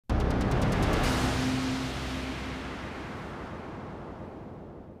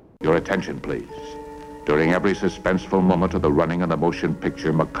Your attention, please. During every suspenseful moment of the running of the motion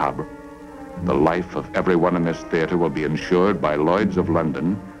picture macabre, the life of everyone in this theater will be insured by Lloyd's of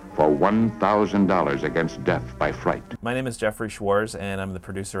London for $1,000 against death by fright. My name is Jeffrey Schwarz, and I'm the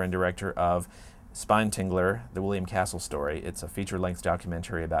producer and director of Tingler, the William Castle story. It's a feature-length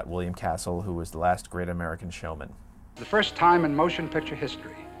documentary about William Castle, who was the last great American showman. The first time in motion picture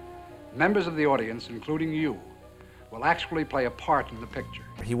history, members of the audience, including you, will actually play a part in the picture.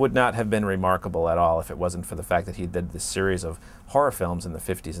 He would not have been remarkable at all if it wasn't for the fact that he did this series of horror films in the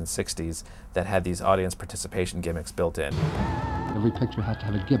 50s and 60s that had these audience participation gimmicks built in. Every picture has to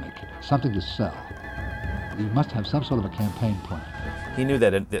have a gimmick, something to sell. You must have some sort of a campaign plan. He knew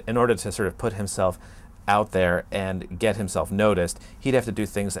that in order to sort of put himself out there and get himself noticed, he'd have to do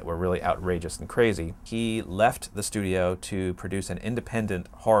things that were really outrageous and crazy. He left the studio to produce an independent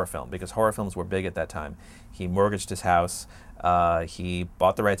horror film because horror films were big at that time. He mortgaged his house, he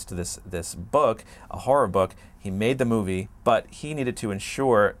bought the rights to this book, a horror book. He made the movie, but he needed to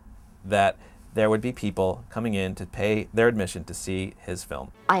ensure that there would be people coming in to pay their admission to see his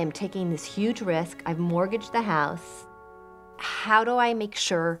film. I am taking this huge risk. I've mortgaged the house. How do I make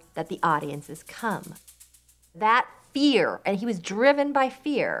sure that the audiences come? That fear, and he was driven by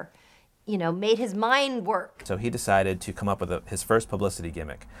fear, you know, made his mind work. So he decided to come up with his first publicity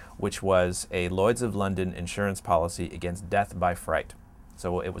gimmick, which was a Lloyd's of London insurance policy against death by fright.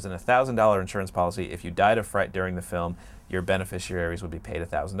 So it was an $1,000 insurance policy. If you died of fright during the film, your beneficiaries would be paid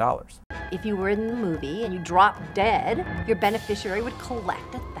 $1,000. If you were in the movie and you dropped dead, your beneficiary would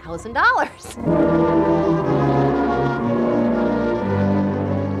collect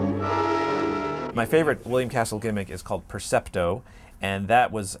 $1,000. My favorite William Castle gimmick is called Percepto, and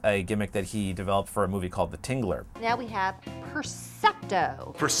that was a gimmick that he developed for a movie called The Tingler. Now we have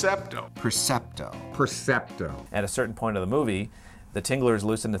Percepto. Percepto. Percepto. Percepto. At a certain point of the movie, the Tingler is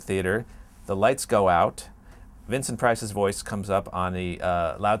loose in the theater, the lights go out, Vincent Price's voice comes up on the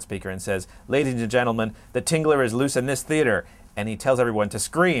loudspeaker and says, "Ladies and gentlemen, the Tingler is loose in this theater." And he tells everyone to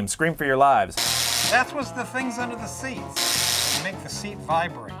scream, scream for your lives. That was the things under the seats to make the seat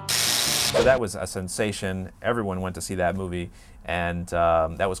vibrate. So that was a sensation. Everyone went to see that movie, and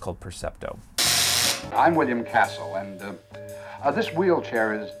that was called Percepto. I'm William Castle, and this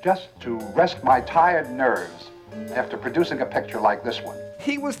wheelchair is just to rest my tired nerves after producing a picture like this one.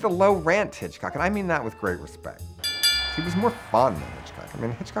 He was the low-rent Hitchcock, and I mean that with great respect. He was more fun than Hitchcock. I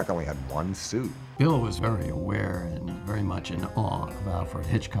mean, Hitchcock only had one suit. Bill was very aware and very much in awe of Alfred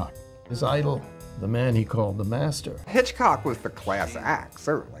Hitchcock. His idol, the man he called the master. Hitchcock was the class act,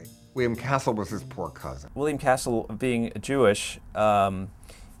 certainly. William Castle was his poor cousin. William Castle, being Jewish,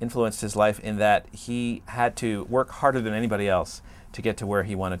 influenced his life in that he had to work harder than anybody else to get to where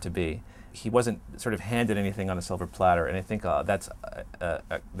he wanted to be. He wasn't sort of handed anything on a silver platter, and I think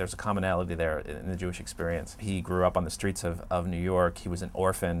there's a commonality there in the Jewish experience. He grew up on the streets of New York. He was an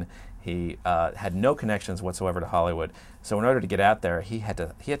orphan. He had no connections whatsoever to Hollywood. So in order to get out there, he had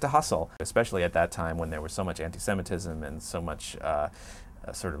to hustle, especially at that time when there was so much anti-Semitism and so much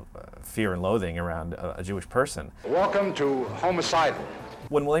fear and loathing around a Jewish person. Welcome to Homicidal.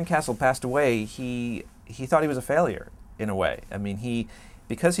 When William Castle passed away, he thought he was a failure, in a way. I mean,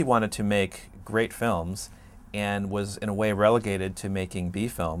 because he wanted to make great films and was in a way relegated to making B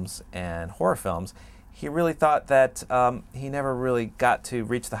films and horror films, he really thought that he never really got to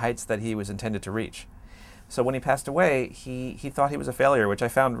reach the heights that he was intended to reach. So when he passed away, he thought he was a failure, which I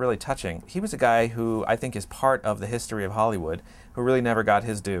found really touching. He was a guy who I think is part of the history of Hollywood, who really never got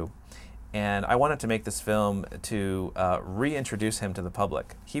his due. And I wanted to make this film to reintroduce him to the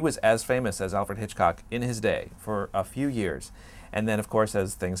public. He was as famous as Alfred Hitchcock in his day for a few years. And then, of course,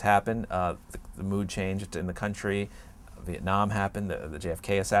 as things happened, the mood changed in the country. Vietnam happened, the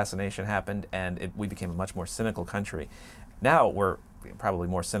JFK assassination happened, and we became a much more cynical country. Now we're probably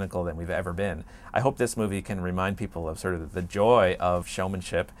more cynical than we've ever been. I hope this movie can remind people of sort of the joy of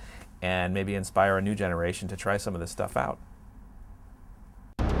showmanship and maybe inspire a new generation to try some of this stuff out.